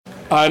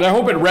And I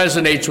hope it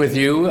resonates with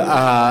you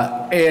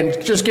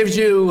and just gives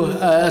you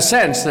a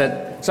sense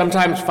that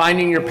sometimes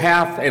finding your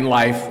path in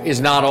life is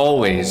not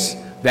always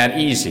that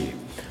easy.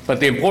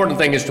 But the important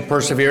thing is to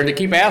persevere and to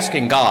keep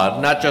asking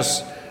God, not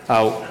just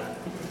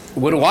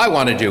what do I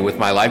want to do with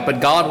my life,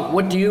 but God,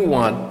 what do you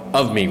want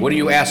of me? What are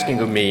you asking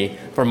of me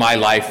for my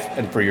life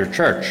and for your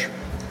church?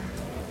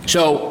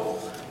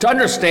 So to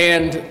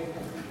understand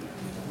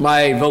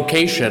my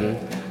vocation,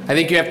 I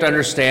think you have to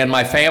understand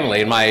my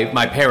family and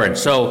my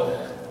parents. So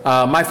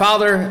my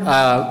father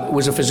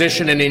was a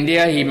physician in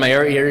India. He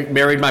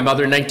married my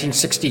mother in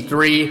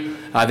 1963.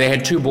 They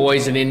had 2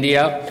 boys in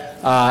India.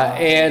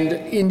 And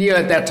India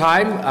at that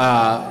time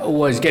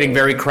was getting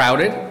very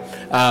crowded.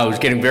 It was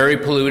getting very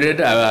polluted,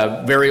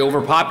 very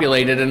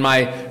overpopulated, and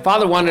my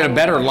father wanted a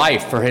better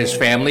life for his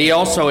family.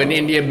 Also, in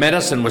India,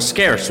 medicine was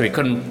scarce, so he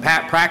couldn't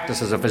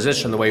practice as a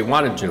physician the way he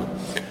wanted to.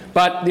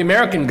 But the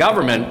American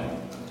government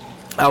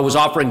was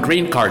offering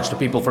green cards to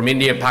people from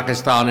India,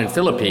 Pakistan, and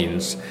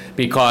Philippines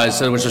because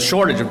there was a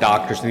shortage of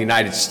doctors in the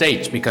United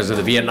States because of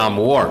the Vietnam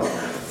War.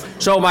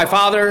 So my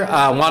father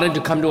wanted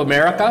to come to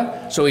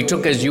America, so he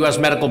took his U.S.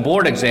 medical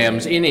board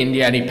exams in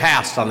India, and he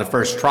passed on the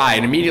first try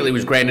and immediately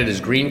was granted his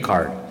green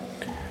card.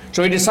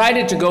 So he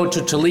decided to go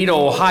to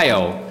Toledo,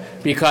 Ohio,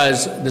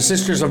 because the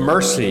Sisters of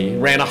Mercy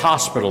ran a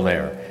hospital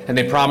there, and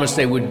they promised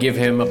they would give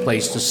him a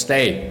place to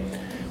stay.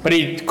 But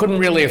he couldn't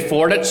really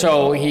afford it,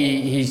 so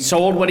he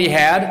sold what he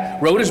had,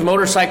 rode his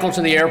motorcycle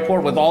to the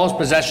airport with all his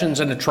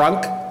possessions in the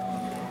trunk,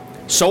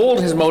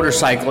 sold his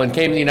motorcycle, and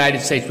came to the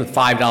United States with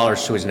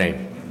 $5 to his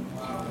name.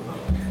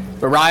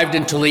 Arrived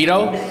in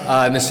Toledo,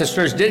 and the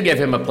sisters did give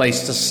him a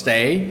place to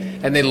stay,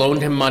 and they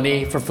loaned him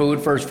money for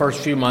food for his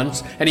first few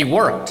months, and he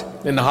worked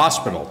in the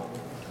hospital.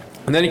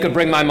 And then he could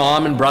bring my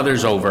mom and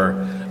brothers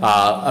over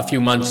a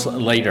few months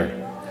later.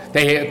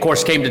 They, of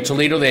course, came to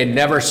Toledo. They had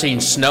never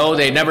seen snow.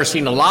 They had never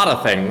seen a lot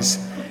of things.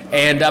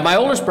 And my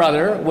oldest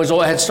brother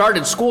had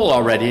started school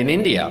already in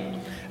India.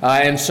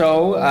 And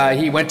so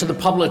he went to the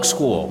public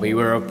school. We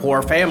were a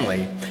poor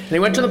family. And he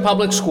went to the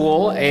public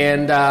school,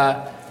 and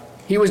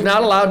he was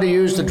not allowed to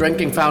use the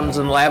drinking fountains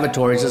and the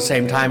lavatories at the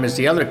same time as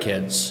the other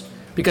kids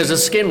because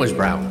his skin was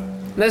brown.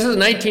 And this is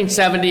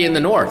 1970 in the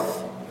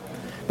North,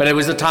 but it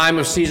was the time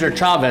of Cesar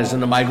Chavez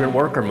and the migrant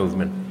worker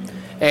movement.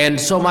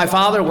 And so my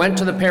father went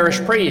to the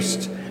parish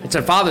priest and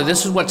said, "Father,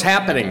 this is what's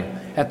happening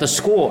at the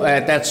school,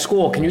 at that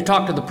school. Can you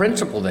talk to the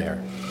principal there?"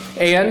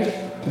 And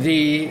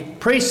the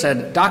priest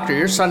said, "Doctor,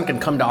 your son can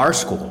come to our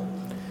school."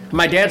 And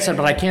my dad said,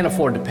 "But I can't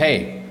afford to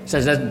pay." He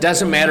says, "It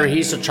doesn't matter.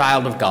 He's a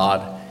child of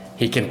God.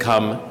 He can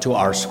come to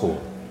our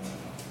school."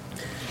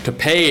 To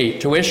pay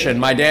tuition,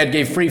 my dad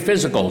gave free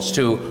physicals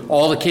to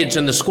all the kids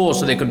in the school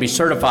so they could be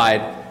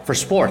certified for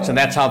sports, and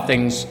that's how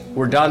things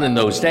were done in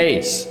those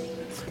days.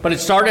 But it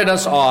started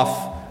us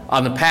off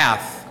on the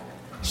path,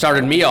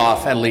 started me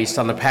off at least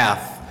on the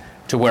path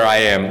to where I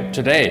am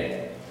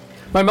today.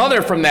 My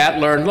mother from that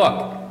learned,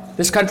 look,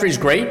 this country's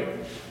great,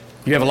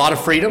 you have a lot of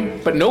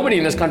freedom, but nobody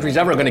in this country is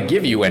ever going to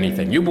give you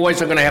anything. You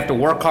boys are going to have to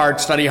work hard,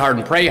 study hard,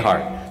 and pray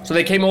hard. So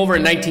they came over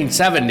in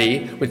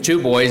 1970 with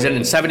 2 boys, and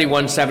in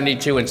 71,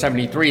 72, and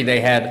 73,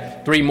 they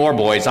had 3 more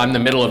boys. I'm the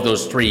middle of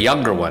those 3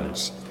 younger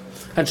ones.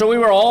 And so we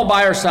were all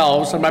by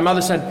ourselves, and my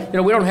mother said,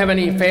 we don't have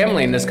any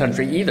family in this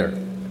country either,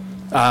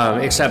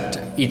 except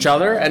each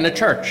other and the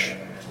church.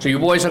 So you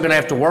boys are going to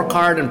have to work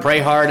hard and pray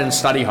hard and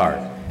study hard.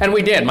 And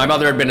we did. My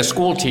mother had been a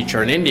school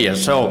teacher in India,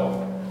 so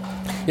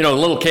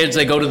little kids,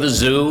 they go to the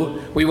zoo.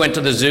 We went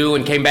to the zoo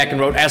and came back and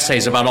wrote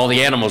essays about all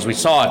the animals we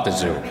saw at the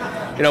zoo.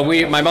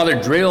 My mother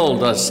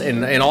drilled us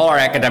in all our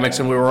academics,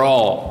 and we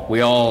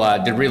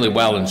all did really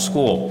well in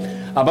school.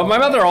 But my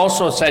mother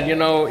also said,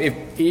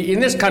 if in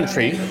this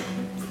country,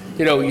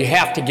 you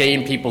have to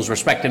gain people's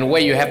respect. In a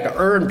way, you have to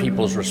earn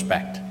people's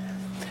respect.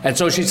 And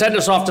so she sent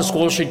us off to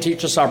school. She'd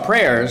teach us our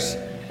prayers.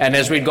 And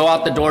as we'd go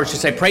out the door, she'd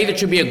say, pray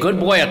that you be a good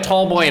boy, a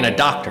tall boy, and a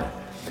doctor.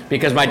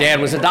 Because my dad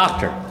was a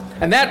doctor.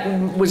 And that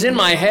was in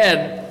my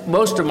head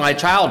most of my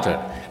childhood.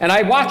 And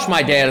I watched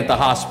my dad at the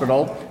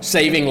hospital,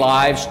 saving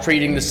lives,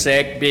 treating the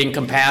sick, being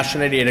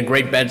compassionate. He had a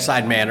great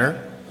bedside manner.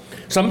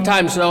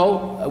 Sometimes,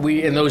 though,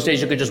 in those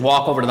days, you could just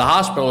walk over to the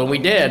hospital, and we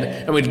did,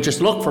 and we'd just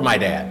look for my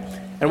dad.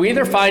 And we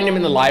either find him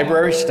in the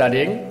library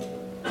studying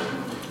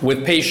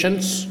with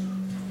patients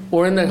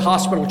or in the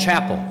hospital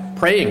chapel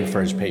praying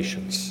for his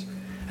patients.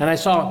 And I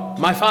saw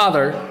my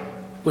father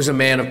was a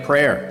man of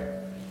prayer.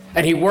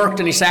 And he worked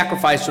and he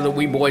sacrificed so that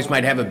we boys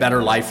might have a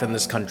better life in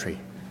this country.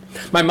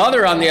 My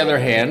mother, on the other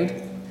hand,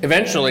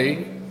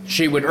 eventually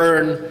she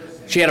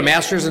had a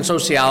master's in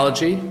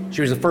sociology. She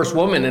was the first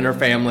woman in her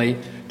family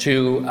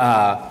to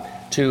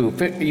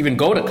even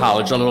go to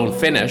college, let alone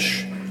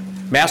finish.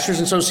 Master's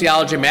in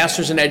sociology,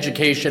 master's in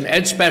education,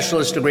 ed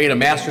specialist degree, and a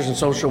master's in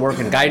social work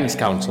and guidance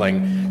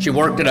counseling. She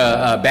worked at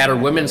a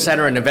battered women's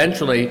center and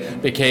eventually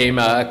became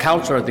a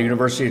counselor at the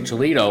University of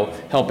Toledo,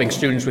 helping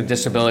students with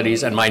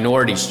disabilities and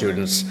minority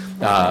students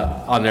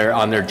on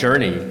their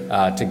journey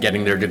to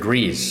getting their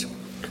degrees.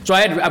 So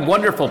I had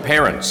wonderful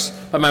parents,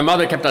 but my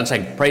mother kept on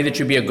saying, pray that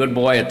you be a good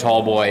boy, a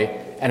tall boy,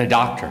 and a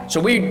doctor. So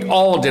we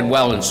all did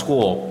well in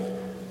school.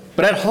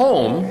 But at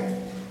home,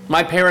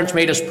 my parents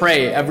made us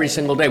pray every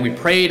single day. We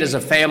prayed as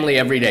a family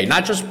every day,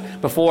 not just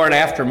before and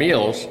after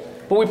meals,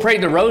 but we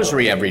prayed the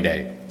rosary every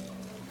day.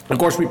 Of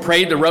course, we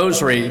prayed the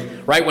rosary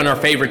right when our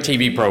favorite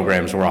TV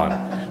programs were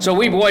on. So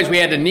we boys, we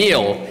had to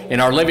kneel in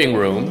our living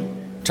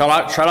room, shut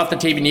off the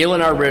TV, kneel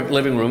in our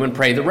living room and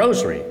pray the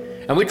rosary.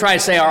 And we try to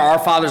say our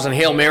Fathers and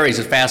Hail Marys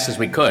as fast as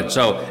we could.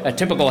 So a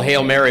typical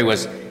Hail Mary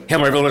was, Hail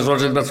Mary, and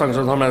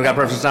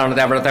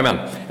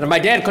if my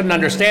dad couldn't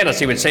understand us,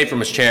 he would say from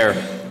his chair,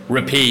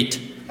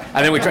 repeat.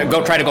 And then we'd try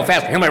to go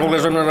fast.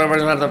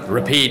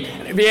 Repeat.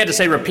 If he had to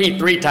say repeat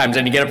 3 times,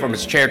 then he'd get up from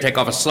his chair, take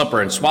off a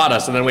slipper, and swat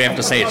us, and then we have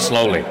to say it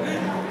slowly.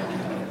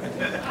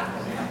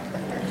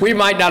 We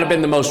might not have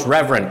been the most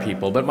reverent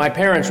people, but my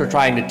parents were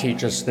trying to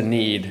teach us the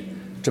need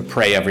to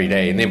pray every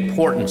day and the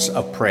importance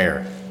of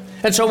prayer.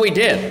 And so we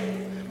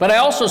did. But I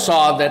also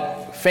saw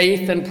that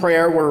faith and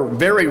prayer were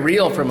very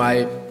real for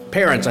my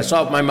parents. I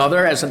saw my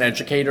mother as an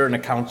educator and a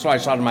counselor. I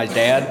saw my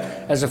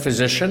dad as a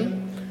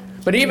physician.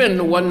 But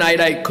even one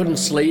night I couldn't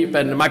sleep,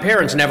 and my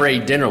parents never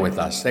ate dinner with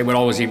us. They would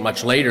always eat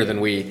much later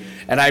than we.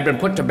 And I'd been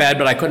put to bed,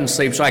 but I couldn't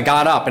sleep, so I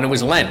got up, and it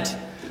was Lent.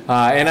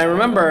 And I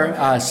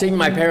remember seeing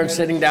my parents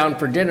sitting down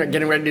for dinner,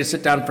 getting ready to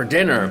sit down for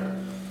dinner.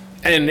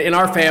 And in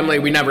our family,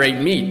 we never ate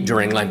meat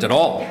during Lent at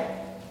all.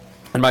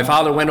 And my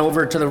father went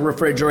over to the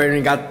refrigerator and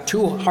he got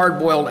 2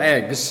 hard-boiled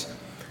eggs,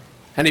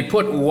 and he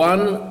put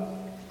one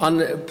on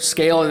the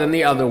scale and then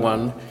the other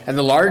one, and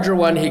the larger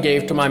one he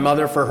gave to my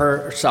mother for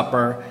her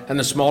supper, and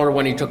the smaller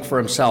one he took for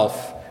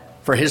himself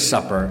for his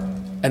supper,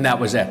 and that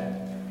was it.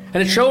 And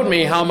it showed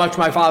me how much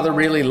my father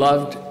really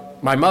loved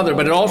my mother,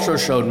 but it also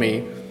showed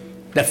me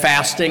that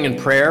fasting and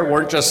prayer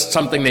weren't just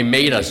something they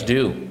made us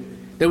do.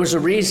 There was a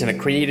reason. It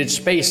created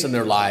space in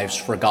their lives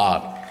for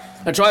God.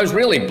 And so I was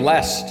really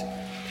blessed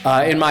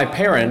in my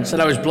parents,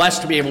 and I was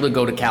blessed to be able to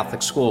go to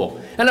Catholic school.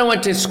 And I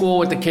went to school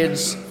with the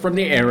kids from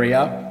the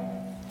area.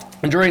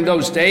 And during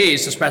those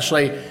days,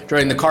 especially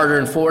during the Carter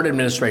and Ford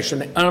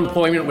administration,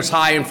 unemployment was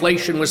high,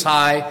 inflation was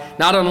high,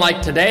 not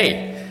unlike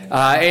today.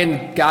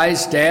 And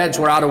guys, dads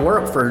were out of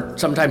work for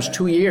sometimes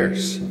 2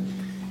 years,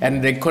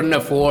 and they couldn't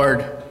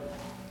afford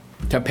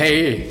to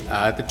pay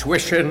the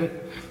tuition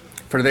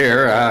for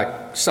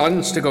their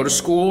sons to go to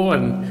school,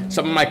 and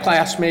some of my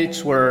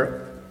classmates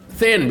were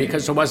thin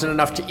because there wasn't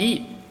enough to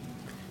eat.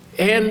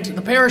 And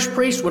the parish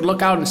priest would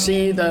look out and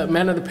see the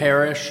men of the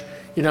parish,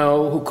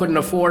 who couldn't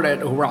afford it,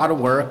 who were out of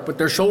work, with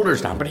their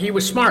shoulders down. But he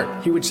was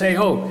smart. He would say,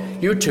 oh,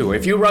 you two,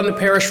 if you run the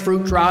parish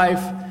fruit drive,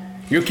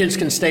 your kids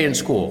can stay in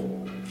school.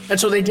 And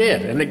so they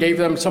did, and it gave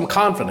them some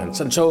confidence.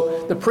 And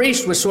so the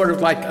priest was sort of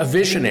like a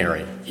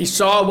visionary. He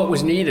saw what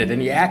was needed, and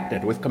he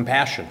acted with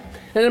compassion.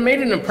 And it made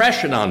an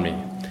impression on me.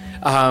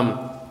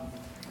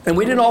 And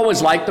we didn't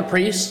always like the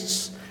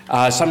priests.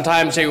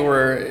 Sometimes they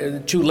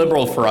were too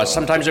liberal for us.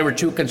 Sometimes they were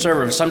too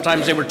conservative.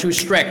 Sometimes they were too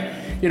strict.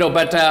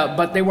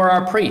 But they were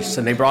our priests,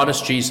 and they brought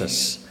us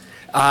Jesus.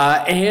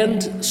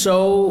 And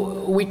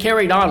so we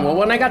carried on. Well,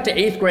 when I got to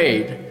 8th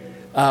grade,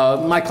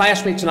 my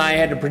classmates and I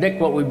had to predict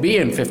what we'd be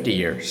in 50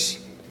 years.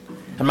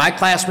 And my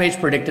classmates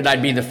predicted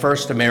I'd be the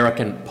first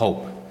American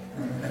pope.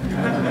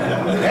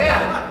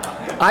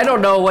 I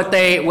don't know what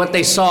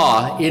they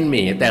saw in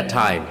me at that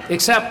time,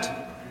 except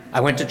I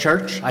went to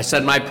church, I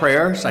said my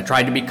prayers, I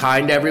tried to be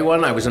kind to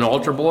everyone, I was an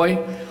altar boy,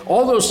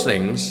 all those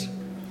things,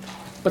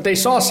 but they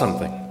saw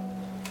something.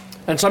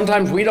 And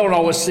sometimes we don't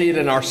always see it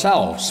in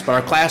ourselves, but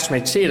our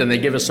classmates see it and they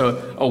give us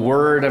a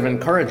word of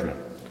encouragement.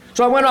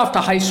 So I went off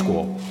to high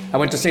school. I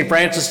went to St.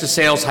 Francis de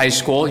Sales High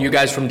School. You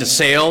guys from de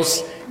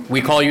Sales,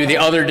 we call you the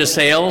other de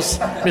Sales.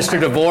 Mr.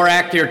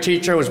 Dvorak, your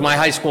teacher, was my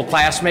high school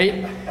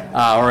classmate,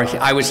 or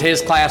I was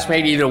his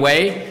classmate, either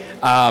way.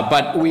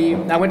 But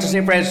I went to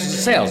St. Francis de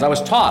Sales. I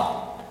was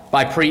taught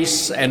by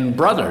priests and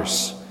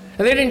brothers.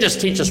 And they didn't just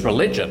teach us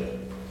religion.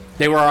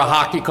 They were our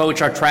hockey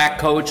coach, our track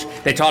coach.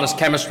 They taught us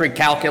chemistry,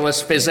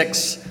 calculus,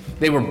 physics.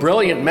 They were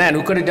brilliant men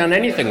who could have done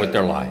anything with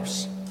their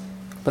lives.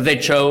 But they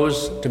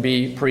chose to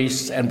be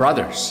priests and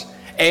brothers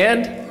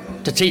and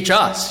to teach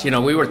us.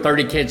 We were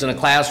 30 kids in a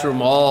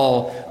classroom,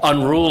 all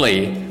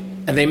unruly,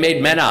 and they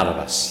made men out of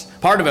us.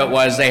 Part of it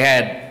was we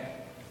had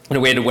to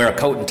wear a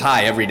coat and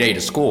tie every day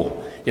to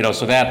school,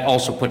 so that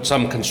also put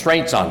some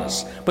constraints on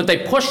us. But they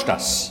pushed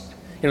us.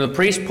 The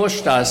priest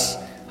pushed us.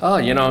 Oh,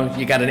 you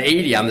got an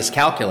 80 on this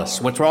calculus.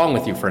 What's wrong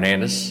with you,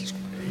 Fernandes?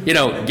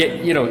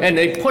 And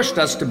they pushed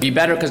us to be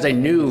better because they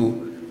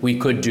knew we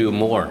could do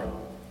more.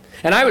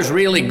 And I was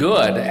really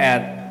good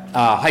at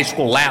high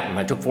school Latin.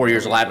 I took 4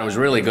 years of Latin. I was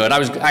really good.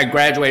 I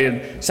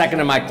graduated second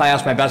in my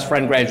class. My best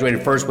friend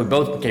graduated first. We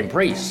both became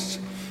priests.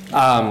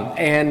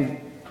 And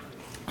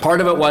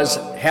part of it was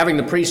having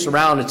the priests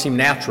around. It seemed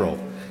natural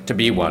to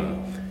be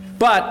one.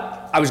 But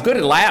I was good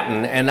at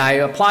Latin, and I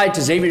applied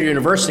to Xavier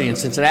University in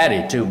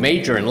Cincinnati to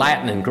major in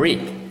Latin and Greek.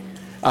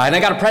 And I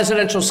got a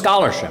presidential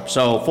scholarship,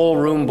 so full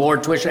room,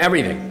 board, tuition,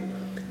 everything.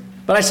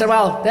 But I said,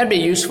 well, that'd be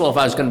useful if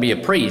I was going to be a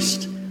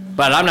priest,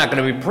 but I'm not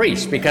going to be a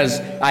priest because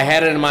I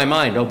had it in my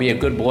mind, I'll be a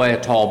good boy, a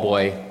tall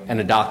boy, and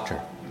a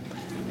doctor.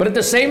 But at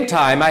the same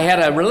time, I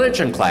had a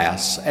religion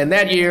class, and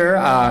that year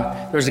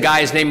there was a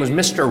guy, his name was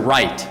Mr.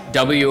 Wright,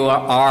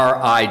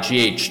 W-R-I-G-H-T.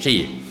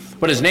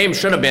 But his name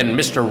should have been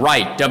Mr.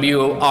 Wright,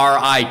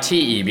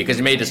 W-R-I-T-E, because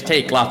he made us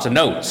take lots of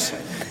notes.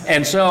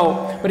 And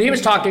so, but he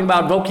was talking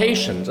about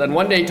vocations, and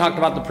one day he talked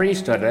about the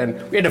priesthood,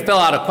 and we had to fill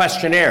out a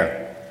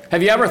questionnaire.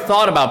 Have you ever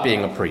thought about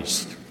being a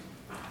priest?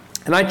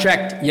 And I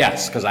checked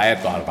yes, because I had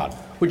thought about it.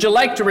 Would you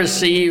like to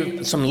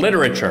receive some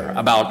literature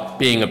about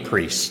being a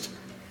priest?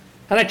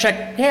 And I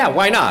checked, yeah,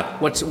 why not?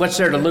 What's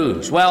there to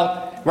lose?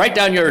 Well, write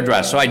down your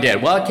address. So I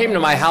did. Well, it came to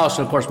my house,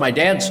 and of course my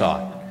dad saw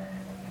it.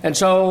 And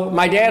so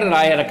my dad and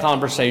I had a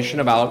conversation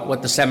about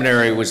what the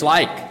seminary was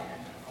like.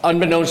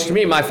 Unbeknownst to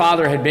me, my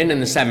father had been in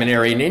the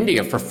seminary in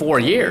India for 4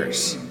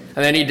 years.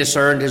 And then he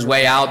discerned his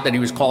way out that he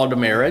was called to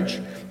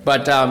marriage.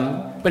 But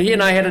he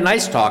and I had a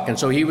nice talk, and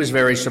so he was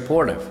very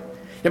supportive.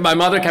 And my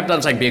mother kept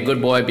on saying, be a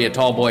good boy, be a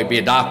tall boy, be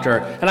a doctor.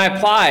 And I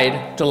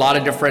applied to a lot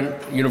of different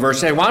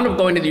universities. I wound up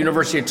going to the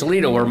University of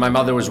Toledo, where my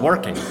mother was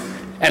working.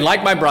 And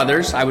like my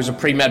brothers, I was a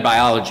pre-med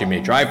biology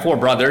major. I have 4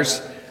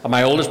 brothers.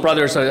 My oldest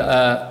brother is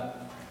a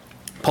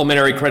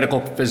pulmonary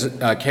critical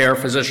care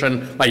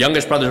physician. My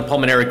youngest brother is a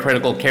pulmonary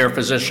critical care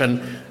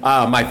physician.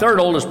 My third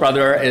oldest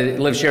brother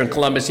lives here in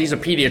Columbus. He's a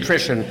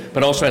pediatrician,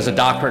 but also has a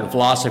doctorate in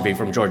philosophy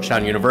from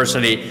Georgetown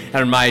University.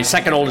 And my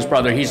second oldest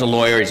brother, he's a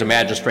lawyer, he's a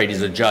magistrate,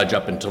 he's a judge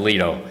up in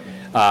Toledo.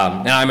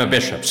 And I'm a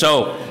bishop.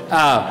 So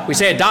we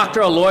say a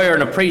doctor, a lawyer,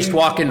 and a priest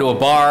walk into a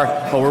bar,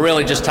 but we're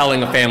really just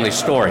telling a family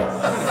story.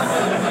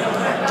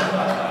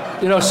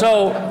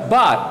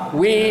 But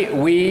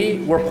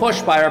we were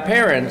pushed by our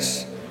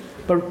parents.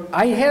 But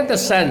I had the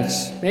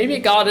sense, maybe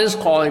God is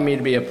calling me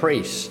to be a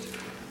priest.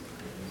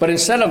 But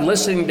instead of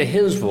listening to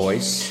his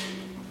voice,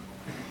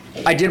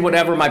 I did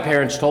whatever my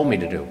parents told me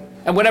to do,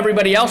 and what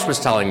everybody else was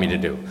telling me to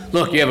do.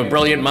 Look, you have a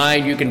brilliant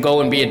mind, you can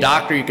go and be a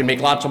doctor, you can make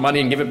lots of money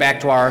and give it back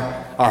to our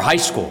high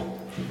school.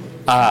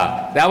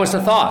 That was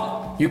the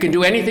thought. You can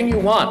do anything you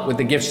want with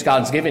the gifts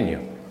God's given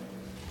you.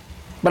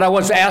 But I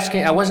wasn't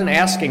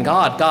asking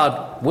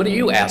God, what are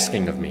you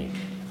asking of me?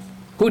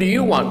 Who do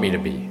you want me to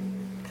be?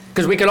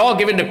 Because we can all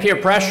give in to peer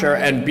pressure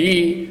and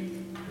be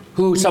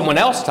who someone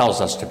else tells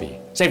us to be.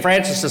 St.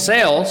 Francis de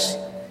Sales,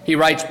 he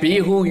writes, be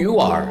who you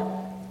are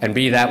and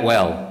be that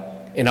well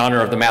in honor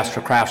of the master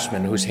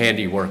craftsman whose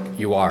handiwork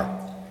you are.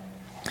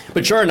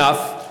 But sure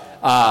enough,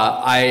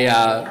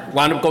 I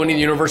wound up going to the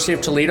University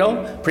of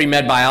Toledo,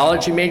 pre-med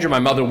biology major. My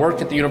mother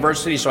worked at the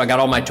university, so I got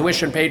all my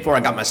tuition paid for. I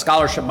got my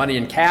scholarship money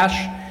in cash,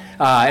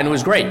 and it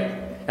was great.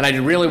 And I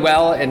did really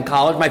well in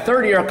college. My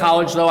third year of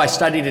college, though, I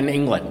studied in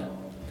England.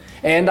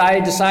 And I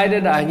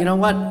decided, you know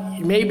what,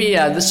 maybe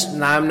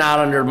I'm not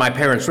under my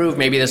parents' roof.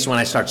 Maybe this is when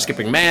I start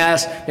skipping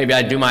Mass. Maybe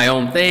I do my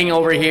own thing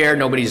over here.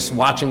 Nobody's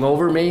watching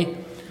over me.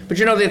 But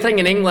the thing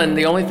in England,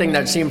 the only thing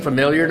that seemed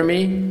familiar to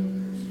me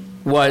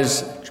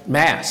was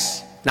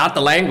Mass, not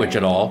the language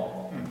at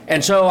all.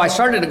 And so I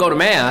started to go to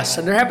Mass,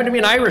 and there happened to be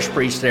an Irish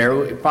priest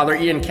there, Father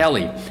Ian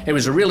Kelly. He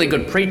was a really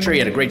good preacher. He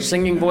had a great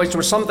singing voice. There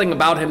was something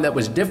about him that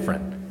was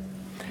different.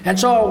 And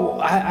so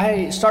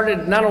I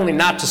started not only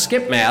not to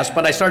skip Mass,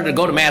 but I started to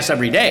go to Mass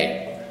every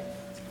day.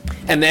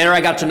 And there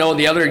I got to know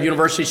the other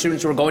university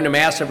students who were going to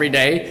Mass every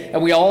day,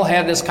 and we all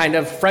had this kind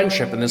of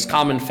friendship and this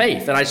common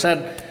faith. And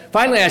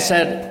finally I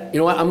said, you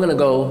know what, I'm going to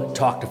go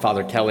talk to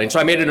Father Kelly. And so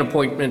I made an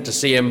appointment to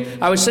see him.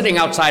 I was sitting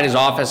outside his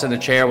office in a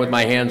chair with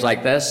my hands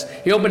like this.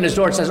 He opened his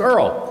door and says,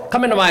 Earl,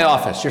 come into my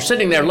office. You're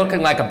sitting there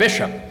looking like a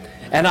bishop.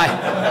 And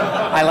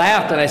I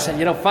laughed and I said,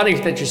 funny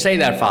that you say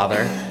that,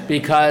 Father,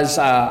 because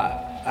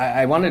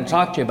I wanted to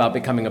talk to you about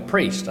becoming a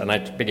priest. And I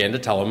began to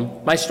tell him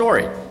my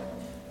story.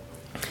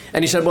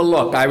 And he said, well,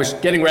 look, I was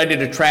getting ready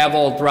to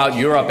travel throughout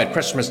Europe at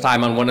Christmas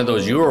time on one of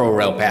those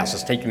Euro-rail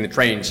passes, taking the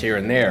trains here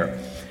and there.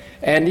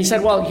 And he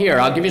said, well, here,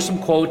 I'll give you some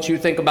quotes. You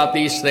think about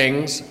these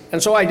things.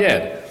 And so I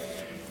did.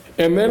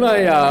 And then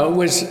I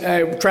was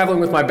traveling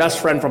with my best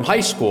friend from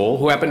high school,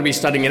 who happened to be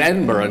studying in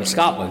Edinburgh in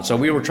Scotland. So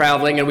we were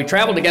traveling, and we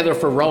traveled together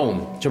to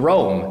Rome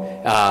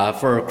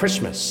for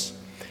Christmas.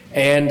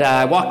 And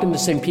I walked into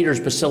St. Peter's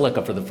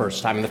Basilica for the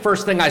first time. And the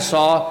first thing I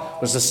saw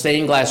was the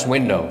stained glass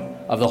window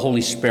of the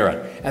Holy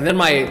Spirit. And then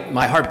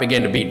my heart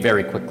began to beat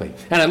very quickly.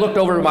 And I looked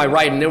over to my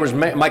right, and there was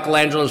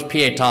Michelangelo's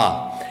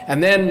Pietà.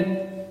 And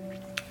then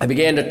I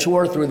began to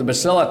tour through the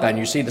Basilica, and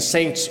you see the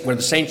saints, where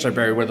the saints are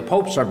buried, where the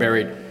popes are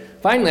buried.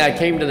 Finally, I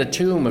came to the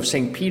tomb of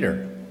St.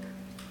 Peter.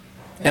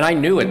 And I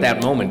knew at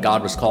that moment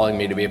God was calling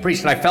me to be a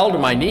priest. And I fell to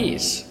my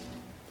knees.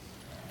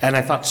 And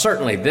I thought,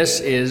 certainly, this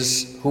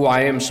is who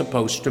I am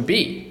supposed to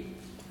be.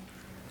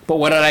 But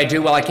what did I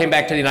do? Well, I came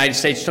back to the United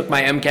States, took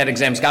my MCAT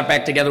exams, got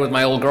back together with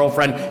my old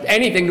girlfriend,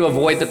 anything to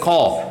avoid the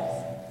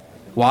call.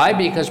 Why?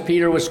 Because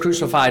Peter was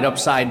crucified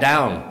upside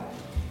down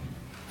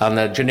on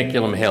the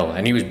Janiculum Hill,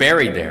 and he was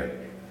buried there.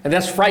 And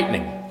that's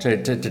frightening,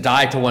 to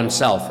die to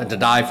oneself and to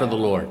die for the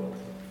Lord.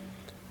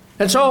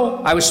 And so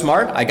I was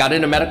smart. I got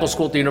into medical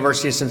school at the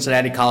University of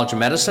Cincinnati College of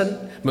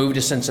Medicine, moved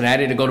to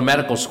Cincinnati to go to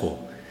medical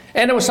school.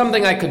 And it was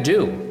something I could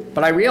do.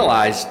 But I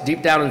realized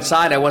deep down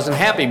inside I wasn't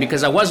happy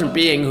because I wasn't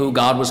being who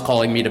God was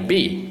calling me to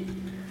be.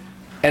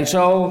 And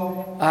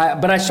so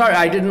but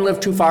I didn't live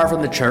too far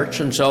from the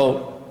church, and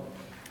so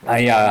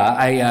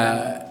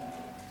I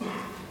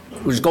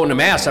was going to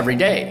Mass every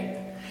day.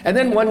 And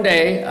then one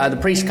day, the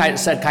priest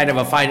said kind of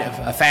a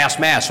fast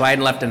Mass, so I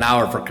hadn't left an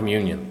hour for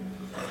communion.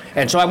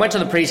 And so I went to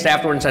the priest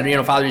afterward and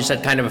said, Father, you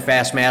said kind of a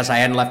fast Mass. I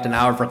hadn't left an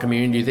hour for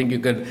communion. Do you think you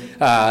could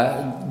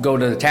go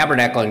to the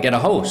tabernacle and get a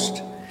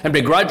host? And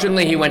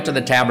begrudgingly, he went to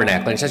the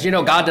tabernacle and he says,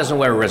 God doesn't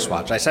wear a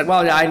wristwatch. I said,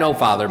 well, I know,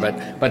 Father,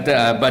 but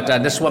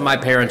this is what my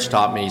parents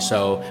taught me,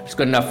 so it's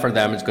good enough for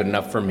them, it's good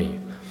enough for me.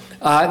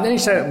 And then he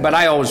said, but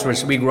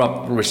we grew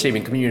up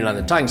receiving communion on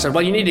the tongue. He said,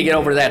 well, you need to get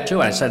over that too.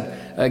 And I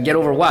said, get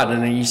over what?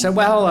 And he said,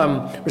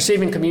 well,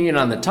 receiving communion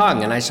on the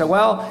tongue. And I said,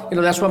 well,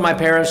 that's what my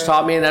parents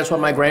taught me, and that's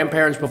what my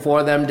grandparents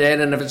before them did,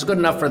 and if it's good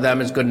enough for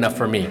them, it's good enough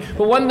for me.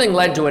 But one thing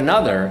led to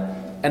another,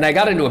 and I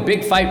got into a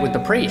big fight with the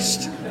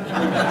priest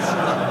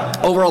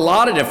over a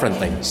lot of different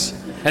things.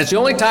 And it's the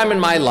only time in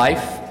my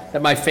life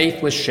that my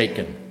faith was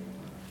shaken.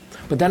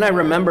 But then I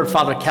remembered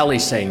Father Kelly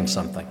saying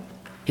something.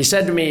 He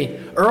said to me,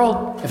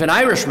 Earl, if an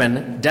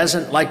Irishman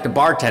doesn't like the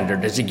bartender,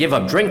 does he give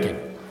up drinking?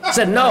 I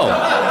said, no.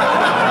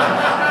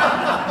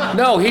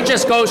 No, he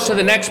just goes to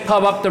the next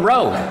pub up the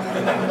road.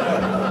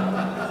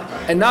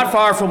 And not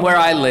far from where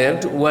I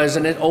lived was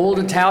an old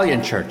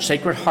Italian church,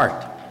 Sacred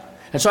Heart.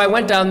 And so I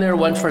went down there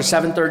once for a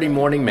 7:30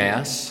 morning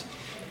Mass,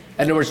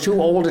 and there was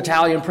two old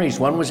Italian priests.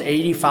 One was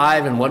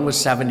 85 and one was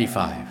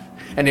 75.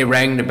 And they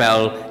rang the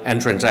bell,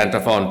 entrance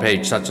antiphon,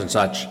 page such and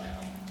such.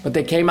 But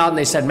they came out and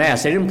they said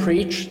Mass. They didn't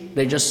preach,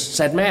 they just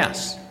said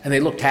Mass, and they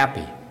looked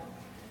happy.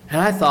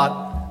 And I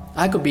thought,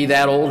 I could be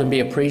that old and be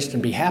a priest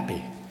and be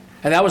happy.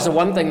 And that was the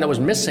one thing that was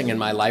missing in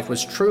my life,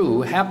 was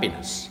true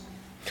happiness.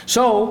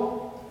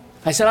 So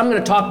I said, I'm going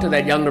to talk to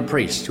that younger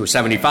priest who was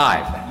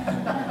 75.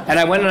 And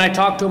I went and I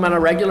talked to him on a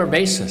regular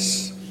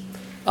basis.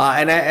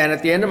 And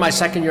at the end of my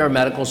second year of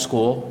medical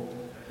school,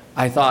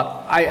 I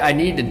thought, I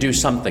need to do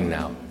something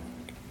now.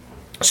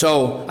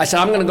 So I said,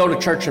 I'm going to go to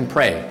church and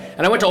pray.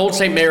 And I went to Old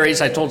St. Mary's.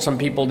 I told some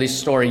people this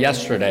story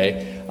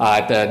yesterday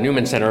at the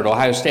Newman Center at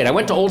Ohio State. I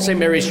went to Old St.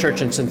 Mary's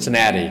Church in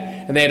Cincinnati,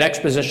 and they had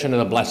exposition of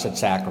the Blessed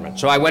Sacrament.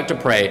 So I went to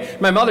pray.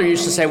 My mother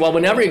used to say, well,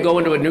 whenever you go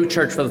into a new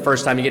church for the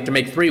first time, you get to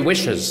make 3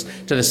 wishes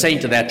to the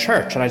saint of that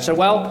church. And I said,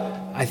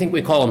 well, I think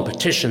we call them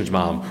petitions,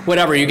 Mom.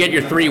 Whatever, you get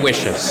your 3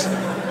 wishes.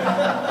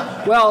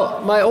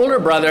 Well, my older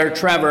brother,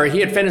 Trevor, he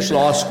had finished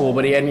law school,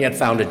 but he hadn't yet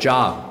found a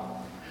job.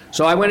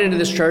 So I went into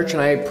this church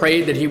and I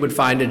prayed that he would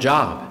find a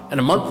job. And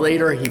a month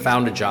later, he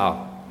found a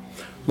job.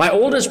 My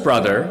oldest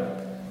brother,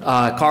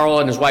 Carl,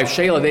 and his wife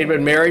Shayla, they'd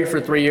been married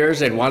for 3 years.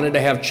 They'd wanted to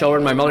have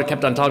children. My mother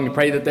kept on telling me to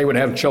pray that they would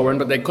have children,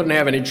 but they couldn't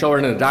have any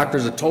children, and the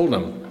doctors had told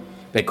them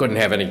they couldn't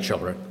have any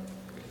children.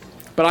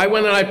 But I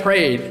went and I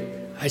prayed.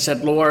 I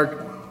said,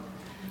 Lord,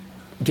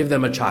 give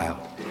them a child.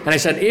 And I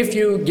said, if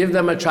you give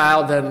them a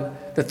child, then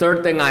the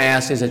third thing I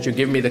ask is that you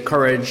give me the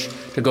courage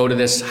to go to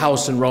this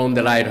house in Rome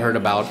that I had heard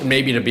about, and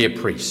maybe to be a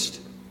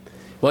priest.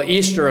 Well,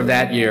 Easter of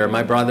that year,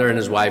 my brother and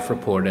his wife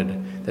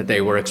reported that they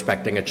were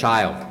expecting a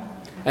child.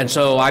 And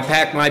so I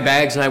packed my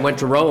bags and I went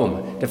to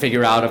Rome to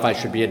figure out if I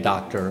should be a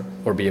doctor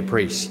or be a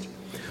priest.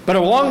 But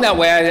along that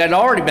way, I had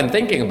already been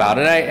thinking about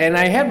it, and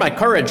I had my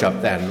courage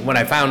up then when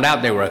I found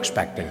out they were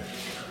expecting.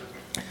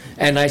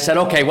 And I said,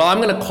 okay, well,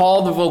 I'm going to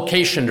call the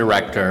vocation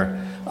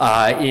director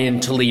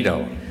in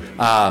Toledo.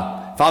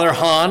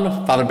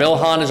 Father Bill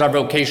Hahn is our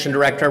vocation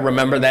director.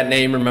 Remember that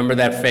name, remember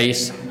that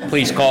face.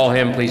 Please call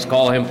him, please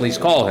call him, please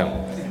call him.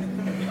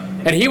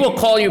 And he will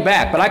call you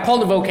back. But I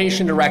called the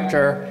vocation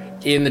director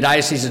in the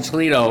Diocese of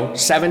Toledo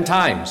 7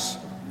 times.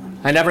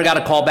 I never got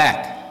a call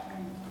back.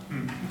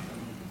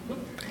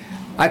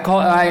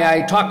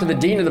 I talked to the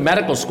dean of the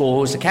medical school,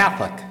 who was a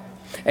Catholic.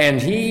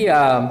 And he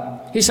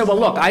said, well,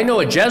 look, I know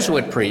a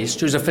Jesuit priest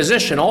who's a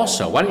physician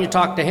also. Why don't you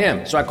talk to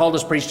him? So I called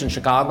this priest in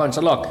Chicago and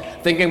said, look,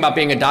 thinking about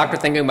being a doctor,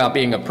 thinking about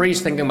being a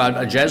priest, thinking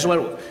about a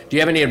Jesuit, do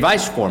you have any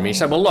advice for me? He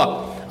said, well,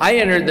 look, I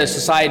entered the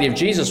Society of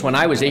Jesus when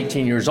I was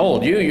 18 years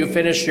old. You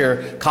finished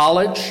your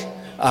college,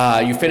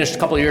 you finished a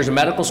couple of years of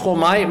medical school.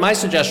 My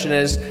suggestion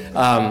is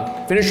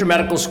finish your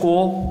medical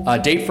school,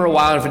 date for a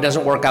while, and if it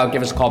doesn't work out,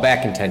 give us a call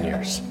back in 10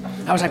 years.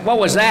 I was like, what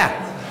was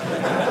that?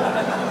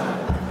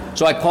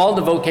 So I called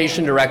the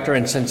vocation director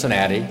in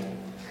Cincinnati,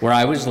 where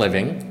I was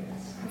living,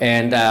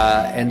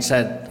 and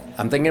said,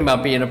 I'm thinking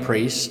about being a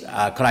priest.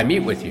 Could I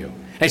meet with you?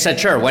 He said,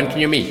 sure, when can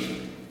you meet?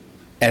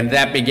 And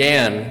that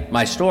began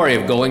my story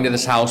of going to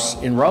this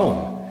house in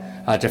Rome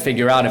to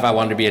figure out if I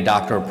wanted to be a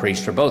doctor or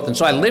priest or both. And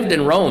so I lived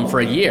in Rome for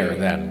a year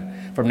then,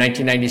 from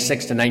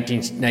 1996 to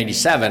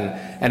 1997.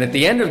 And at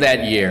the end of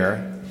that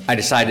year, I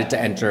decided to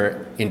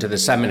enter into the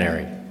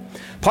seminary.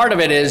 Part of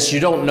it is you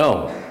don't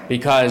know,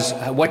 because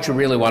what you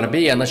really want to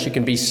be unless you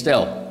can be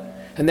still.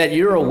 And that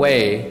year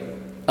away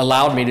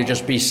allowed me to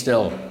just be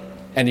still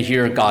and to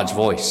hear God's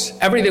voice.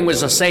 Everything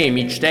was the same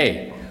each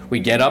day.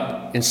 We'd get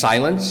up in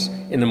silence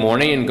in the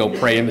morning and go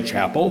pray in the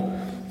chapel.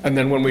 And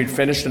then when we'd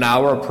finished an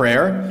hour of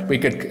prayer, we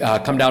could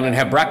come down and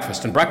have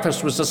breakfast. And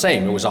breakfast was the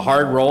same. It was a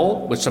hard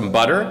roll with some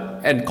butter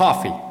and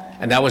coffee.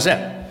 And that was it.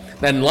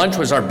 Then lunch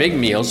was our big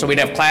meal. So we'd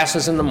have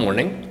classes in the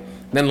morning.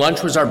 Then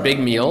lunch was our big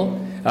meal.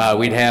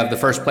 We'd have the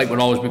first plate would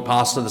always be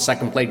pasta, the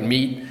second plate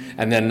meat,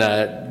 and then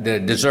the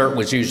dessert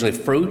was usually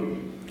fruit.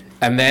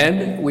 And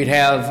then we'd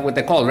have what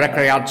they call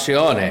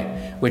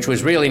recreazione, which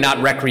was really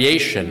not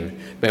recreation,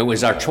 but it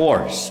was our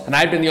chores. And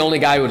I'd been the only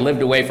guy who had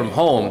lived away from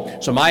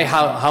home, so my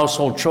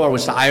household chore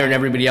was to iron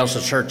everybody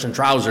else's shirts and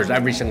trousers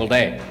every single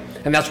day.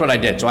 And that's what I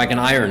did, so I can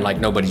iron like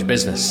nobody's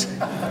business.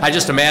 I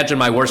just imagine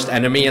my worst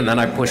enemy, and then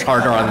I push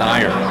harder on the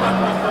iron.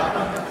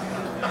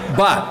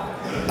 But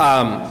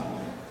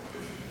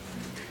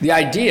the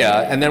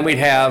idea, and then we'd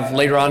have,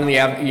 later on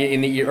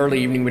in the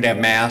early evening, we'd have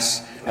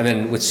Mass, and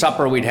then with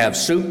supper we'd have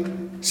soup,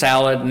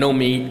 salad, no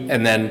meat,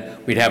 and then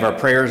we'd have our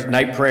prayers,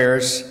 night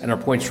prayers, and our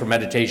points for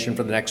meditation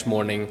for the next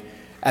morning,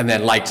 and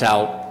then lights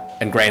out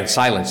and grand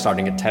silence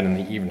starting at 10 in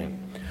the evening.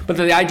 But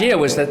the idea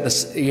was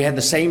that you had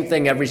the same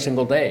thing every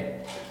single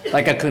day,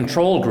 like a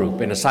control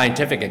group in a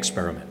scientific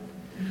experiment,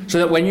 so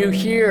that when you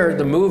hear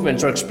the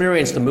movements or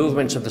experience the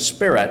movements of the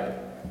Spirit,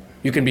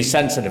 you can be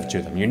sensitive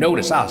to them. You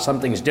notice,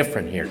 something's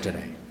different here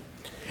today.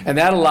 And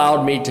that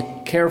allowed me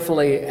to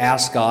carefully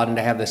ask God and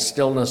to have the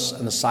stillness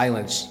and the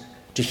silence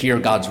to hear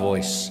God's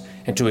voice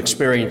and to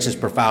experience his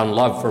profound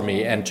love for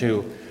me and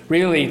to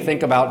really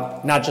think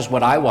about not just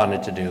what I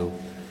wanted to do,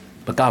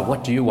 but God,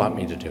 what do you want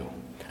me to do?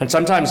 And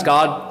sometimes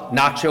God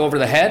knocks you over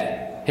the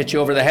head, hits you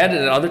over the head, and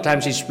at other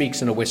times he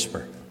speaks in a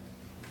whisper.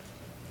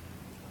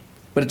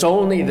 But it's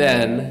only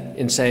then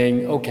in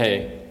saying,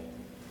 okay,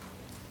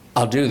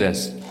 I'll do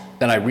this,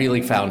 that I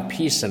really found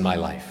peace in my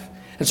life.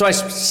 And so I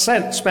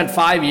spent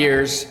 5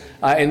 years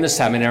in the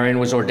seminary and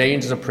was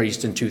ordained as a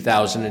priest in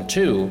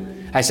 2002.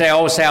 I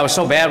always say I was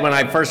so bad when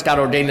I first got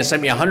ordained, they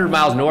sent me 100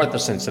 miles north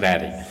of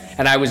Cincinnati.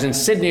 And I was in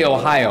Sydney,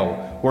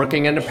 Ohio,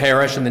 working in the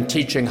parish and then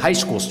teaching high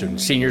school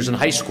students, seniors in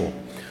high school.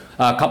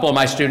 A couple of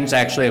my students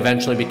actually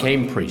eventually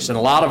became priests, and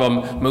a lot of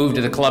them moved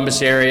to the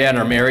Columbus area and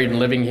are married and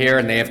living here,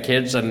 and they have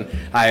kids, and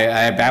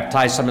I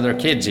baptized some of their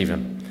kids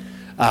even.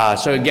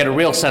 So you get a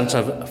real sense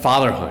of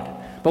fatherhood.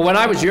 But when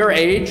I was your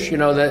age,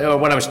 or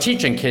when I was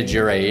teaching kids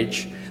your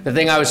age, the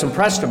thing I was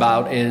impressed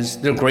about is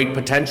their great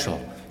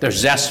potential, their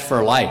zest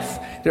for life,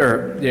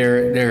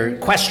 their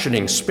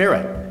questioning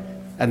spirit.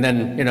 And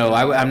then,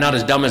 I'm not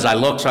as dumb as I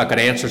look, so I could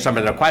answer some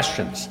of their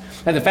questions.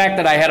 And the fact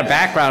that I had a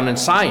background in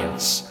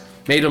science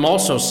made them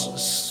also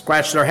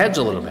scratch their heads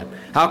a little bit.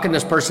 How can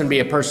this person be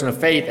a person of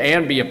faith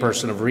and be a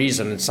person of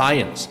reason and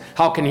science?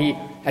 How can he?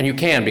 And you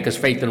can, because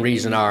faith and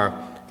reason are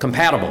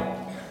compatible.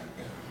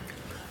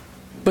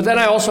 But then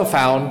I also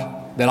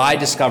found that I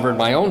discovered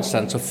my own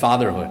sense of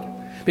fatherhood.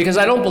 Because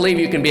I don't believe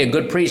you can be a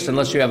good priest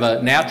unless you have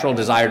a natural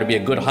desire to be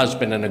a good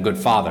husband and a good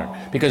father.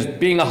 Because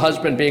being a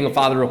husband, being a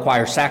father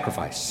requires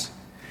sacrifice.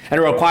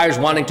 And it requires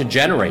wanting to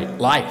generate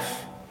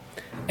life.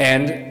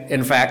 And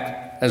in fact,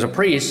 as a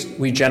priest,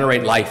 we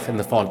generate life in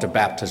the font of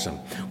baptism.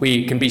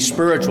 We can be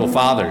spiritual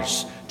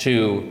fathers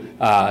to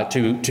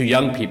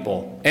young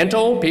people and to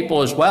old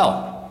people as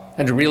well,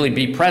 and to really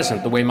be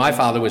present the way my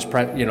father was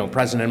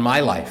present in my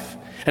life,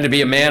 and to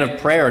be a man of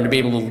prayer and to be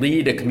able to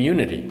lead a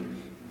community.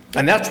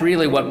 And that's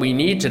really what we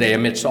need today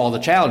amidst all the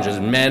challenges,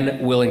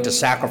 men willing to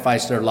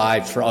sacrifice their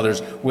lives for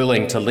others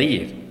willing to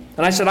lead.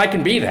 And I said, I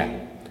can be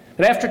that.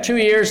 But after 2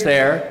 years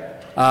there,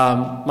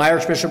 my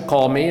archbishop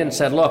called me and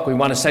said, look, we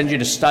want to send you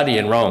to study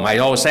in Rome. I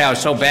always say I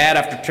was so bad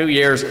after 2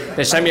 years,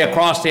 they sent me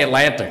across the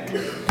Atlantic.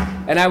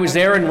 And I was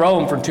there in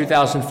Rome from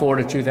 2004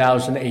 to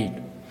 2008.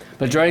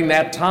 But during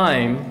that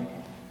time,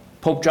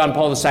 Pope John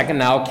Paul II,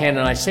 now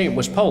canonized saint,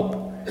 was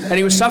Pope. And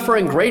he was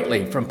suffering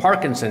greatly from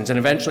Parkinson's, and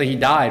eventually he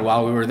died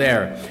while we were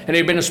there. And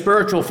he'd been a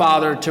spiritual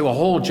father to a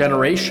whole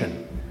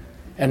generation.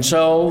 And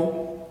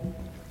so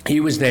he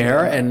was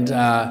there, and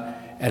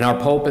our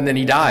Pope, and then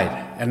he died.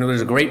 And it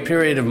was a great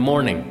period of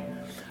mourning.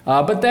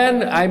 But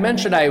then I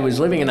mentioned I was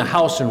living in a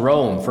house in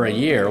Rome for a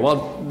year.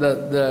 Well,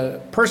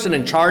 the person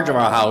in charge of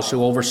our house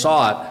who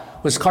oversaw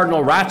it was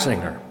Cardinal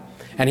Ratzinger.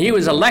 And he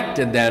was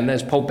elected then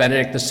as Pope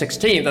Benedict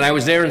XVI. And I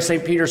was there in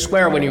St. Peter's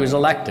Square when he was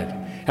elected.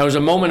 And it was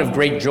a moment of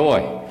great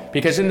joy.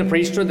 Because in the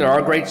priesthood there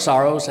are great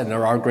sorrows and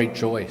there are great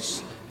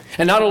joys.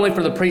 And not only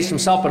for the priest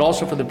himself, but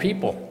also for the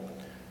people.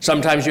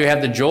 Sometimes you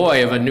have the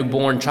joy of a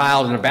newborn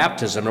child in a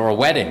baptism or a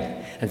wedding.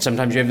 And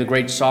sometimes you have the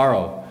great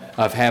sorrow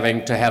of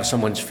having to have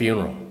someone's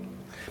funeral.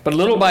 But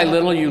little by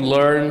little you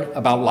learn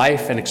about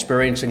life and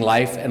experiencing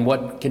life and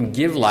what can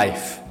give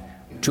life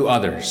to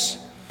others.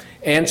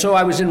 And so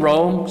I was in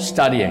Rome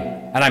studying,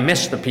 and I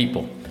missed the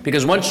people.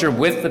 Because once you're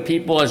with the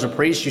people as a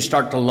priest, you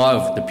start to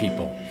love the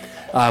people.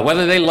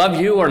 Whether they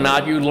love you or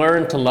not, you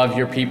learn to love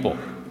your people.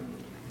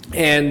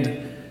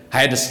 And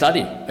I had to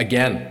study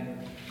again.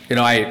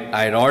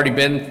 I had already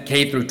been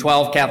K through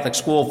 12 Catholic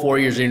school, 4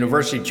 years of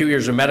university, 2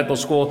 years of medical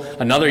school,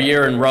 another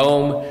year in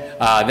Rome.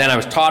 Then I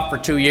was taught for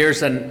 2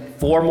 years, and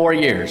 4 more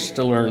years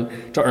to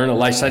earn a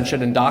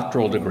licentiate and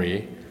doctoral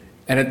degree.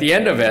 And at the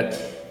end of it,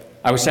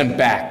 I was sent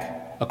back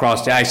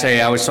across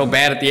I was so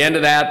bad at the end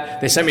of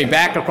that, they sent me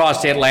back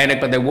across the Atlantic,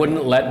 but they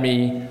wouldn't let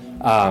me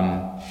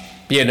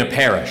be in a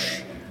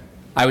parish.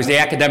 I was the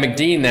academic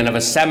dean then of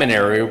a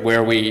seminary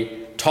where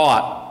we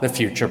taught the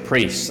future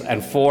priests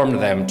and formed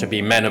them to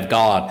be men of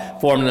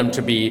God, formed them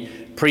to be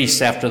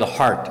priests after the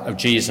heart of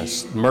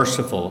Jesus,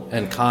 merciful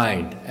and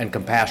kind and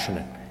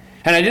compassionate.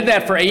 And I did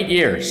that for 8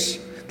 years.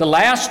 The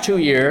last 2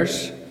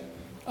 years,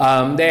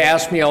 they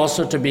asked me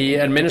also to be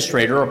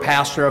administrator or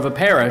pastor of a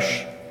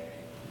parish.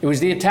 It was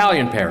the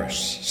Italian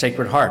parish,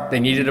 Sacred Heart. They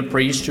needed a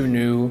priest who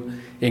knew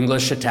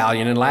English,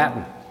 Italian, and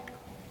Latin.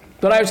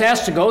 But I was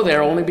asked to go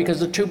there only because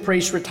the 2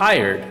 priests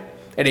retired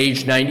at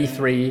age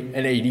 93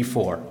 and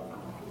 84.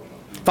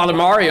 Father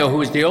Mario, who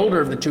was the older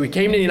of the 2, he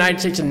came to the United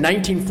States in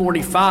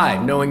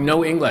 1945, knowing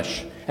no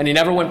English, and he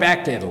never went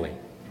back to Italy.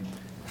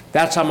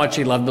 That's how much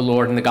he loved the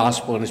Lord and the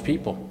gospel and his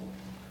people.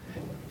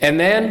 And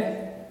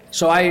then,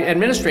 so I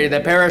administrated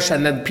that parish,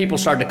 and then people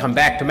started to come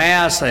back to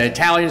Mass. The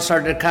Italians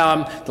started to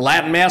come. The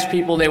Latin Mass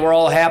people, they were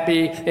all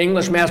happy.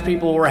 English Mass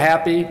people were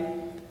happy.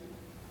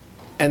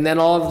 And then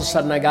all of a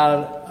sudden I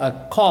got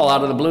a call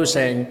out of the blue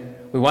saying,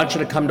 we want you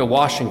to come to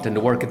Washington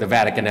to work at the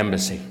Vatican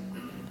Embassy.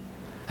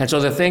 And so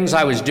the things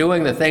I was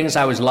doing, the things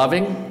I was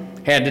loving,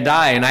 had to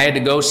die. And I had to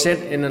go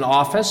sit in an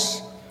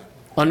office,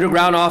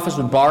 underground office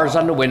with bars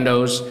on the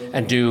windows,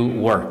 and do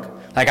work.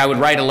 Like I would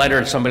write a letter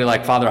to somebody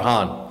like Father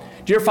Hahn.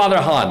 Dear Father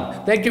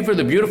Hahn, thank you for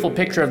the beautiful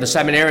picture of the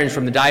seminarians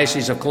from the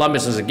Diocese of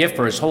Columbus as a gift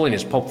for His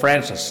Holiness Pope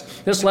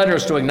Francis. This letter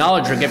is to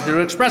acknowledge your gift and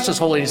to express His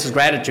Holiness's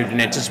gratitude in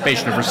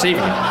anticipation of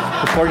receiving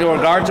it. With cordial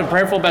regards and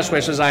prayerful best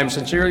wishes, I am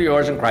sincerely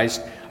yours in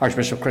Christ,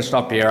 Archbishop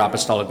Christoph Pierre,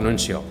 Apostolic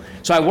Nuncio.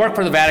 So I worked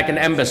for the Vatican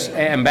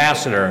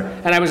ambassador,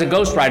 and I was a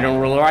ghostwriter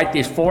and would write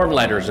these form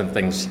letters and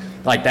things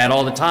like that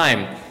all the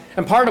time.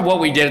 And part of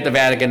what we did at the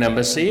Vatican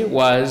Embassy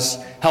was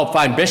help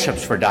find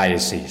bishops for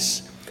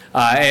dioceses.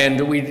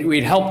 And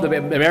we'd help the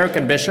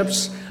American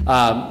bishops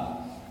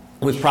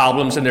with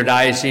problems in their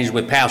diocese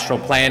with pastoral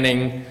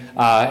planning,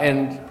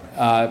 and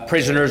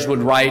prisoners would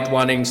write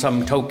wanting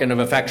some token of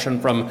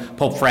affection from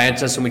Pope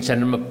Francis, and we'd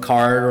send them a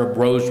card or a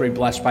rosary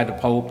blessed by the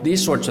Pope,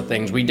 these sorts of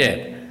things we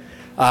did.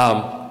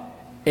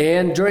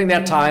 And during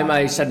that time,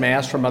 I said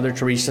Mass for Mother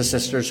Teresa's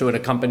sisters who had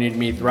accompanied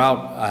me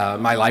throughout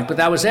my life, but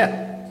that was it.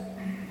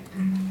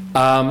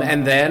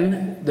 And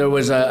then there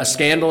was a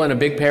scandal in a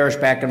big parish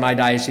back in my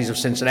Diocese of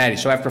Cincinnati.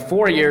 So after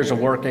 4 years of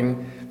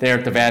working there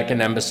at the Vatican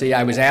Embassy,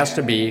 I was asked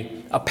to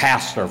be a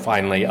pastor,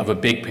 finally, of a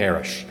big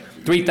parish.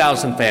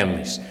 3,000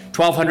 families,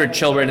 1,200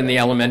 children in the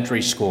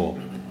elementary school,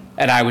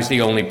 and I was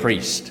the only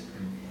priest.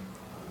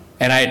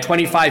 And I had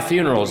 25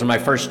 funerals in my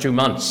first 2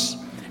 months.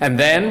 And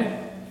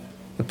then,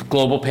 the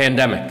global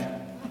pandemic.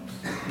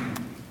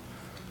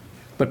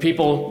 But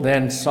people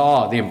then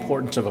saw the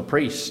importance of a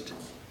priest.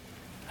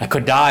 I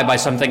could die by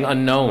something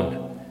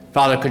unknown.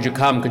 Father, could you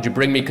come? Could you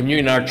bring me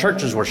communion? Our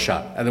churches were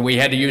shut, and then we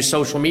had to use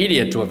social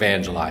media to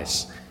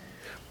evangelize.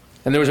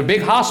 And there was a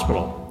big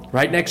hospital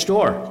right next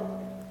door.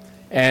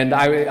 And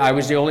I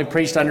was the only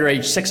priest under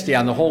age 60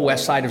 on the whole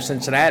west side of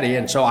Cincinnati,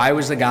 and so I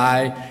was the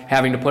guy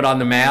having to put on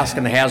the mask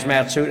and the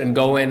hazmat suit and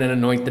go in and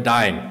anoint the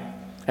dying,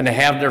 and to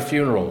have their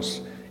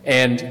funerals,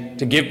 and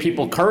to give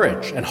people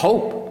courage and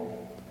hope.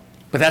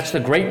 But that's the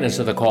greatness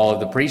of the call of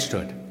the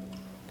priesthood.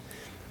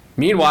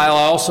 Meanwhile,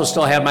 I also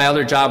still had my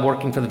other job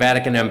working for the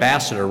Vatican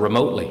ambassador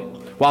remotely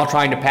while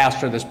trying to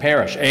pastor this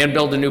parish and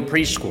build a new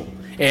preschool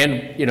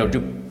and,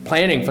 do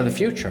planning for the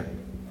future,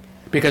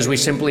 because we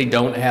simply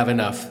don't have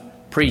enough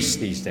priests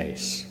these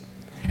days.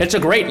 It's a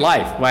great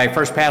life. My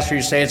first pastor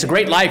used to say, it's a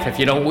great life if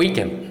you don't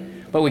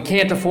weaken, but we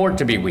can't afford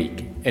to be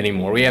weak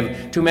anymore. We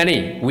have too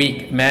many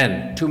weak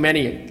men, too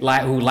many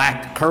who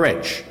lack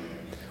courage.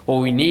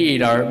 What we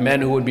need are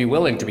men who would be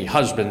willing to be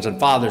husbands and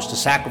fathers, to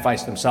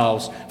sacrifice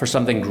themselves for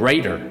something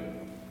greater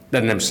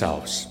than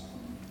themselves.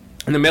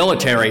 In the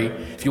military,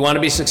 if you want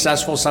to be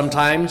successful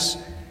sometimes,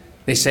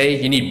 they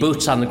say you need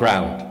boots on the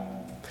ground.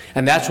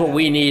 And that's what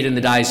we need in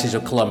the Diocese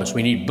of Columbus.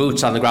 We need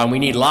boots on the ground. We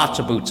need lots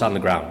of boots on the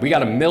ground. We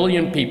got 1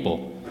 million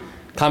people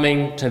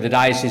coming to the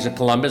Diocese of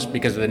Columbus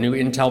because of the new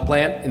Intel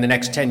plant in the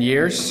next 10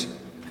 years.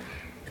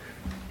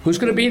 Who's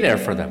going to be there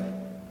for them?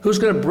 Who's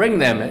going to bring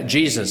them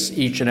Jesus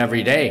each and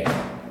every day?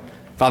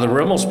 Father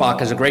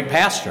Rimmelsbach is a great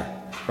pastor,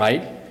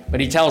 right?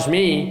 But he tells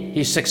me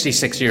he's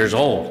 66 years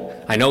old.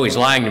 I know he's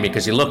lying to me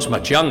because he looks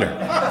much younger.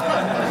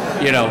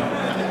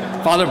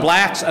 Father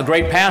Black's a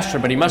great pastor,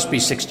 but he must be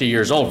 60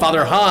 years old.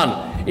 Father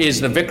Hahn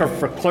is the vicar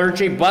for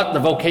clergy, but the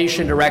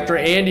vocation director,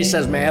 and he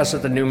says Mass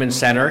at the Newman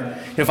Center.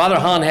 Father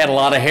Hahn had a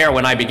lot of hair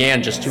when I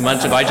began just 2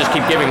 months ago. I just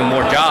keep giving him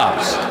more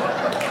jobs.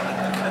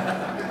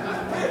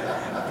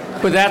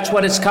 But that's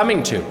what it's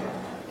coming to.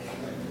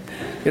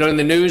 In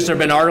the news, there have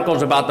been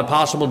articles about the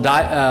possible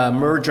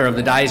merger of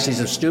the Diocese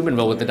of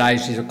Steubenville with the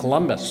Diocese of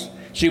Columbus.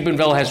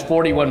 Steubenville has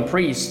 41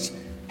 priests.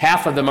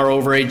 Half of them are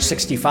over age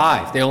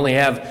 65. They only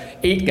have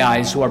 8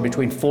 guys who are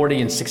between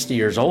 40 and 60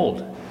 years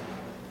old.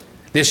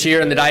 This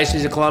year in the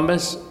Diocese of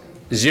Columbus,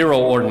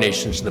 0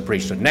 ordinations to the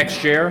priesthood.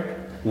 Next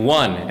year,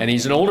 1, and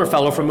he's an older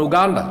fellow from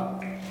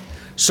Uganda.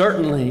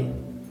 Certainly,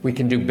 we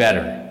can do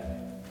better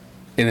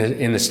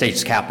in the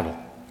state's capital.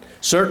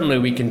 Certainly,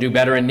 we can do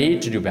better and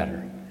need to do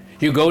better.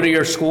 You go to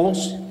your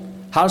schools,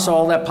 how's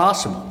all that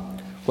possible?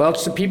 Well,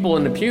 it's the people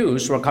in the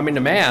pews who are coming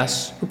to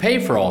Mass who pay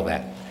for all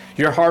that.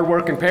 Your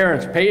hardworking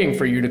parents paying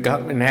for you to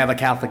come and have a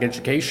Catholic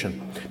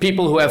education.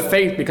 People who have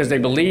faith because they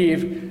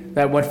believe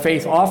that what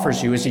faith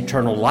offers you is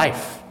eternal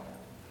life.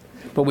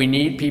 But we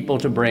need people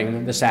to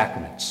bring the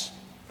sacraments.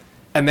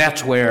 And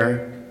that's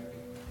where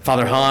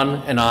Father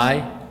Han and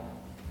I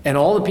and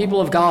all the people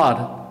of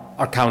God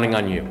are counting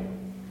on you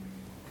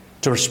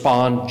to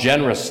respond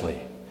generously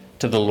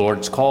to the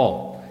Lord's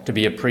call to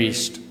be a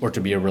priest or to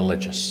be a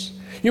religious.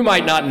 You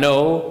might not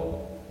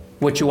know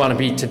what you want to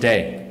be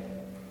today,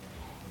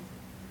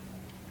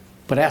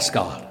 but ask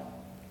God,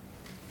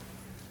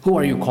 who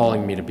are you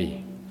calling me to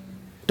be?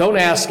 Don't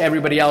ask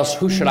everybody else,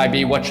 who should I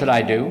be, what should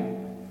I do?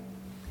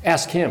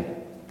 Ask him.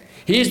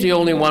 He's the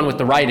only one with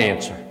the right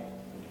answer.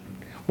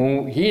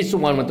 He's the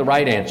one with the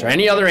right answer.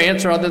 Any other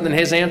answer other than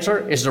his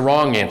answer is the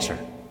wrong answer,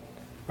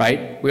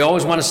 right? We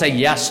always want to say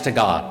yes to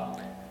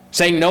God.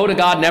 Saying no to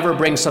God never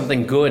brings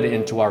something good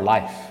into our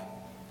life.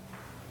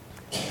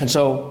 And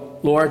so,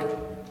 Lord,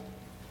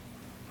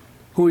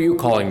 who are you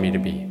calling me to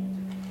be?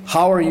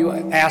 How are you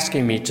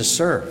asking me to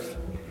serve?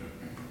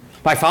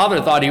 My father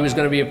thought he was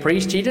going to be a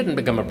priest. He didn't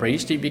become a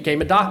priest. He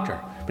became a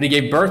doctor. But he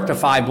gave birth to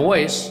 5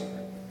 boys,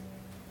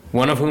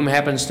 one of whom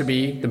happens to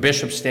be the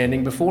bishop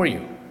standing before you.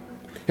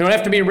 You don't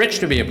have to be rich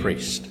to be a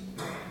priest.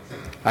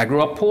 I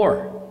grew up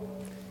poor.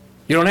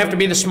 You don't have to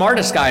be the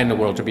smartest guy in the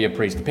world to be a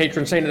priest. The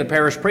patron saint of the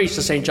parish priest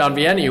is St. John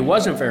Vianney, who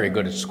wasn't very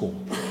good at school.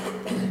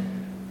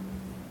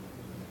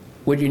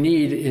 What you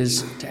need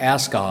is to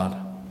ask God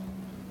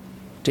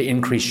to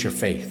increase your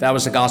faith. That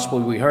was the gospel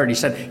we heard. He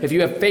said, if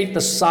you have faith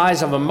the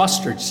size of a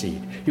mustard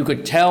seed, you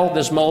could tell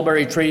this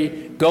mulberry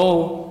tree,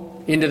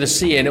 go into the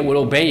sea, and it would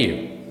obey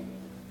you.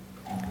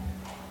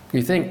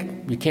 You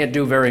think you can't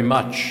do very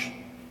much,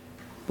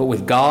 but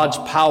with God's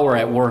power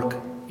at work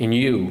in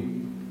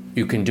you,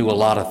 you can do a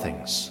lot of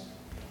things.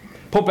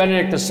 Pope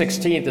Benedict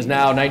XVI is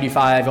now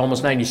 95,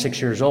 almost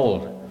 96 years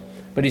old,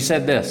 but he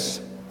said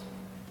this: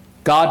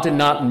 God did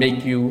not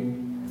make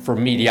you for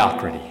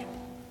mediocrity.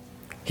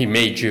 He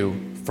made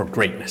you for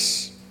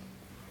greatness.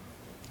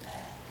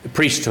 The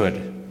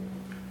priesthood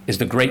is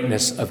the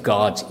greatness of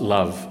God's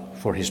love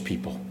for his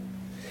people.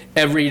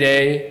 Every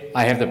day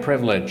I have the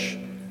privilege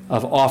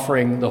of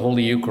offering the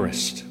Holy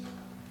Eucharist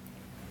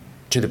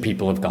to the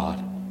people of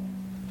God.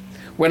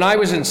 When I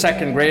was in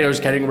 2nd grade, I was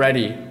getting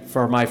ready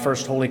for my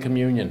first Holy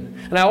Communion.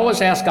 And I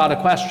always ask God a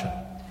question.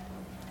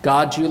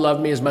 God, do you love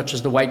me as much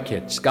as the white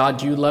kids? God,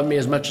 do you love me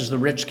as much as the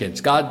rich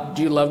kids? God,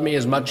 do you love me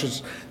as much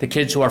as the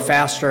kids who are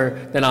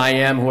faster than I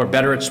am, who are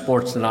better at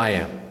sports than I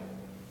am?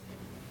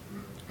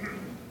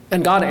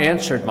 And God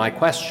answered my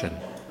question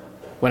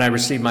when I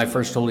received my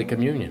first Holy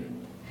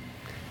Communion.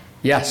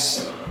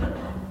 Yes,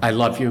 I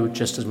love you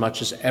just as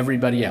much as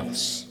everybody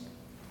else.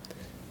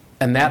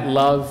 And that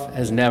love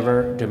has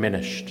never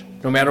diminished.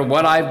 No matter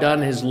what I've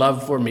done, his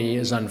love for me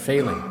is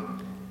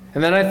unfailing.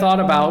 And then I thought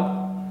about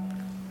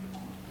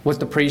what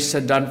the priests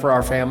had done for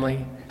our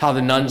family, how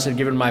the nuns had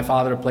given my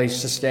father a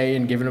place to stay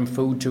and given him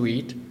food to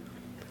eat,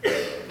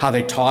 how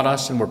they taught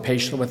us and were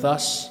patient with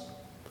us.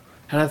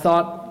 And I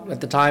thought, at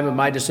the time of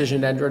my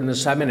decision to enter in the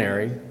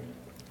seminary,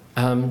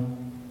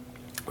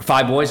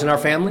 5 boys in our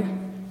family,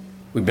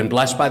 we've been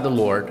blessed by the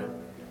Lord.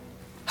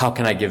 How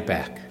can I give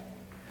back?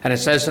 And it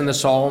says in the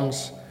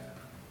Psalms,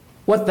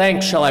 what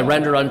thanks shall I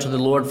render unto the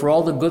Lord for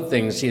all the good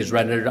things he has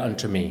rendered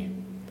unto me?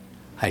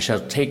 I shall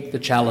take the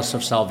chalice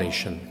of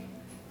salvation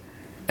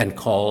and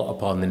call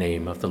upon the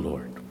name of the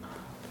Lord.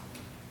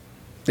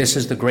 This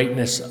is the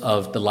greatness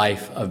of the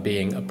life of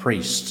being a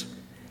priest.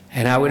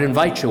 And I would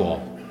invite you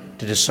all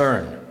to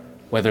discern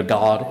whether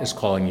God is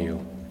calling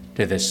you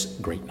to this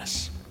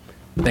greatness.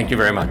 Thank you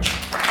very much.